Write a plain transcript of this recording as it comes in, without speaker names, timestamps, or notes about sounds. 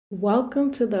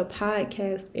Welcome to the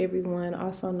podcast, everyone,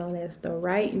 also known as The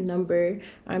Right Number.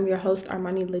 I'm your host,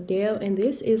 Armani Liddell, and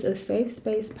this is a safe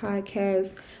space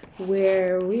podcast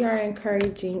where we are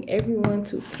encouraging everyone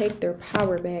to take their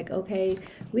power back, okay?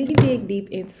 We can dig deep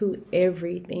into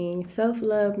everything: self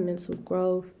love, mental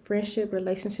growth, friendship,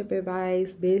 relationship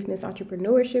advice, business,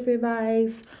 entrepreneurship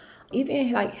advice.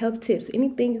 Even like health tips,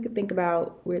 anything you can think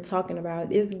about, we're talking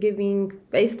about is giving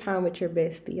FaceTime with your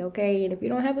bestie, okay? And if you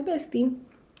don't have a bestie,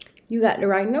 you got the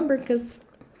right number because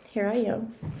here I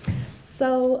am.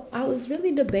 So I was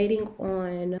really debating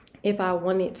on if I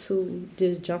wanted to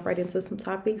just jump right into some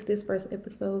topics this first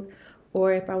episode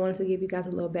or if I wanted to give you guys a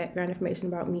little background information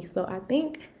about me. So I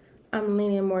think I'm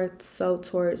leaning more so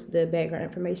towards the background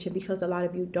information because a lot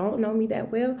of you don't know me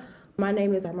that well. My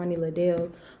name is Armani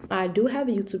Liddell. I do have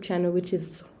a YouTube channel, which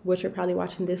is what you're probably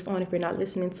watching this on if you're not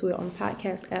listening to it on the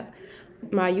podcast app.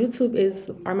 My YouTube is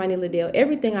Armani Liddell.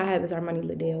 Everything I have is Armani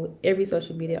Liddell. Every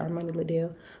social media, Armani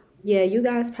Liddell. Yeah, you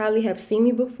guys probably have seen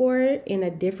me before in a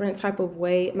different type of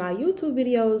way. My YouTube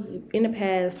videos in the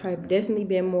past have definitely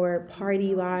been more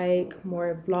party like,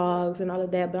 more vlogs and all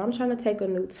of that, but I'm trying to take a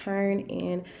new turn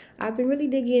and I've been really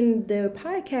digging the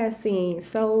podcast scene.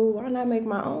 So why not make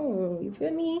my own? You feel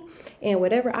me? And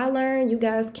whatever I learn, you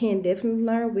guys can definitely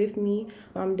learn with me.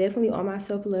 I'm definitely on my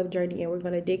self-love journey and we're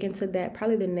going to dig into that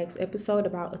probably the next episode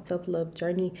about a self-love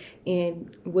journey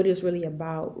and what it's really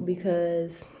about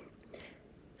because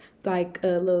like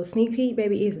a little sneak peek,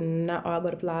 baby, it's not all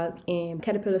butterflies and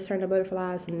caterpillars turn to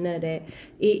butterflies, none of that.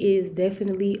 It is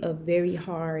definitely a very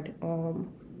hard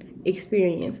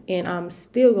experience and I'm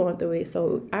still going through it.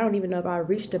 So I don't even know if I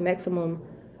reached the maximum,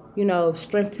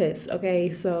 strength test. Okay,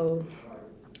 so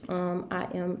I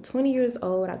am 20 years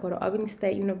old. I go to Albany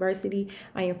State University.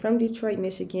 I am from Detroit,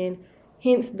 Michigan.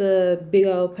 Hence the big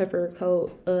old pepper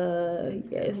coat.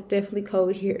 Yeah, it's definitely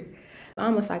cold here.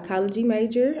 I'm a psychology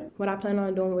major. What I plan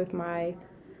on doing with my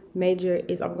major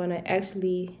is I'm going to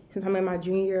actually, since I'm in my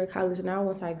junior year of college now,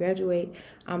 once I graduate,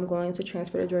 I'm going to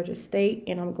transfer to Georgia State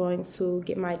and I'm going to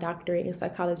get my doctorate in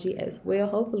psychology as well.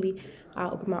 Hopefully,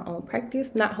 I'll open my own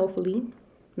practice. Not hopefully,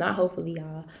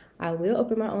 y'all. I will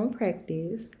open my own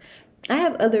practice. I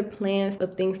have other plans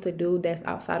of things to do that's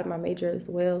outside of my major as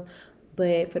well.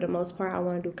 But for the most part, I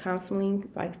want to do counseling,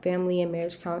 like family and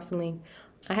marriage counseling.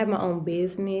 I have my own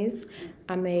business.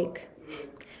 I make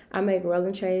I make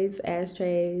rolling trays,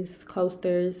 ashtrays,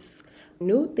 coasters.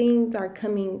 New things are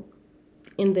coming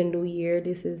in the new year.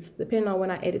 This is depending on when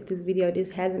I edit this video.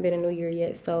 This hasn't been a new year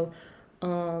yet, so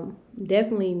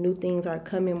definitely new things are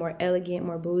coming, more elegant,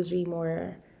 more bougie,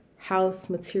 more house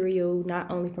material,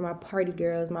 not only for my party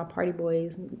girls, my party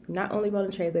boys, not only rolling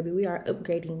trays, baby. We are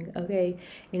upgrading, okay?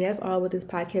 And that's all what this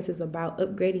podcast is about,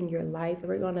 upgrading your life.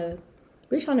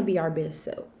 We're trying to be our best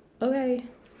self, okay?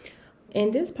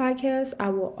 In this podcast, I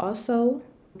will also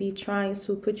be trying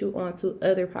to put you on to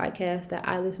other podcasts that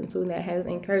I listen to that has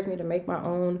encouraged me to make my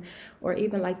own, or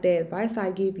even like the advice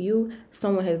I give you,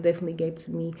 someone has definitely gave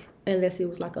to me, unless it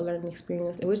was like a learning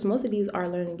experience, in which most of these are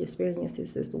learning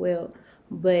experiences as well.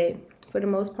 But for the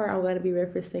most part, I'm going to be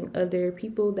referencing other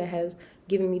people that has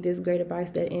given me this great advice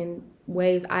that in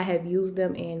ways I have used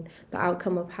them and the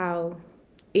outcome of how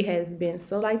it has been.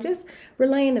 So like just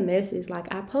relaying the message.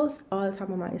 Like I post all the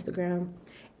time on my Instagram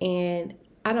and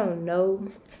I don't know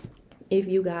if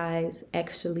you guys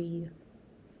actually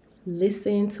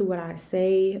listen to what I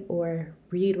say or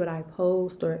read what I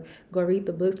post or go read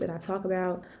the books that I talk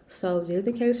about. So just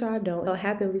in case y'all don't, I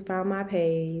happily found my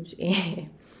page and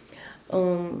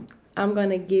I'm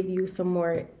gonna give you some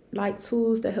more like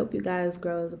tools to help you guys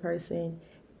grow as a person.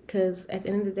 Because at the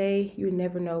end of the day, you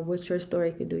never know what your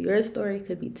story could do. Your story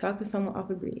could be talking someone off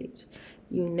a bridge.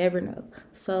 You never know.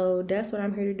 So that's what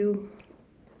I'm here to do.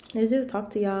 Is just talk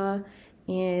to y'all.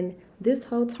 And this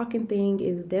whole talking thing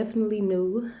is definitely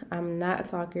new. I'm not a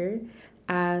talker.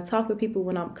 I talk with people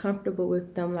when I'm comfortable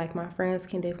with them. Like my friends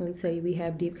can definitely tell you we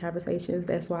have deep conversations.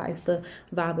 That's why it's the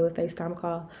vibe of a FaceTime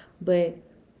call. But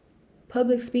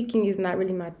public speaking is not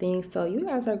really my thing. So you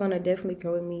guys are gonna definitely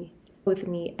grow with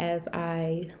me as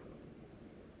I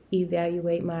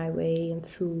evaluate my way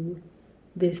into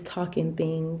this talking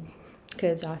thing.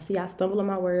 Cause y'all see I stumble on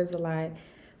my words a lot.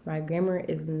 My grammar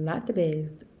is not the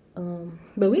best.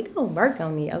 But we gonna work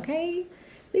on it, okay?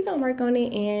 We gonna work on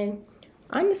it. And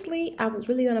honestly, I was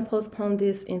really gonna postpone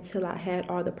this until I had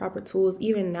all the proper tools.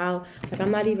 Even now, like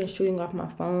I'm not even shooting off my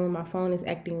phone. My phone is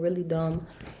acting really dumb.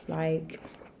 Like,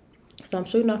 so I'm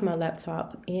shooting off my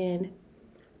laptop and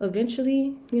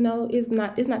eventually, it's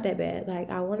not that bad.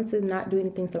 Like I wanted to not do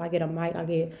anything till I get a mic, I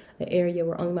get an area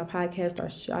where only my podcast are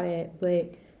shot at.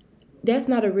 But that's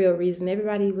not a real reason.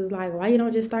 Everybody was like, why you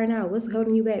don't just start now? What's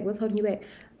holding you back? What's holding you back?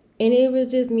 And it was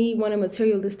just me wanting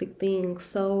materialistic things.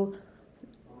 So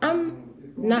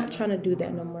I'm not trying to do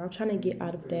that no more. I'm trying to get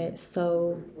out of that.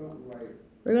 So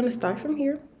we're going to start from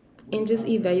here and just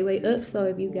evaluate up. So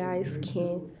if you guys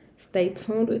can stay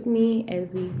tuned with me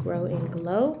as we grow and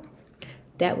glow,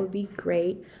 that would be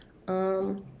great.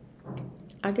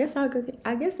 I guess I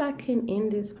can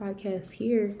end this podcast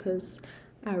here because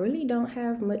I really don't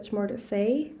have much more to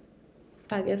say.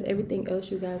 I guess everything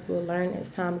else you guys will learn as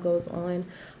time goes on.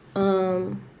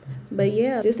 But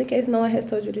yeah, just in case no one has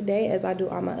told you today, as I do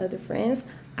all my other friends,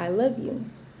 I love you.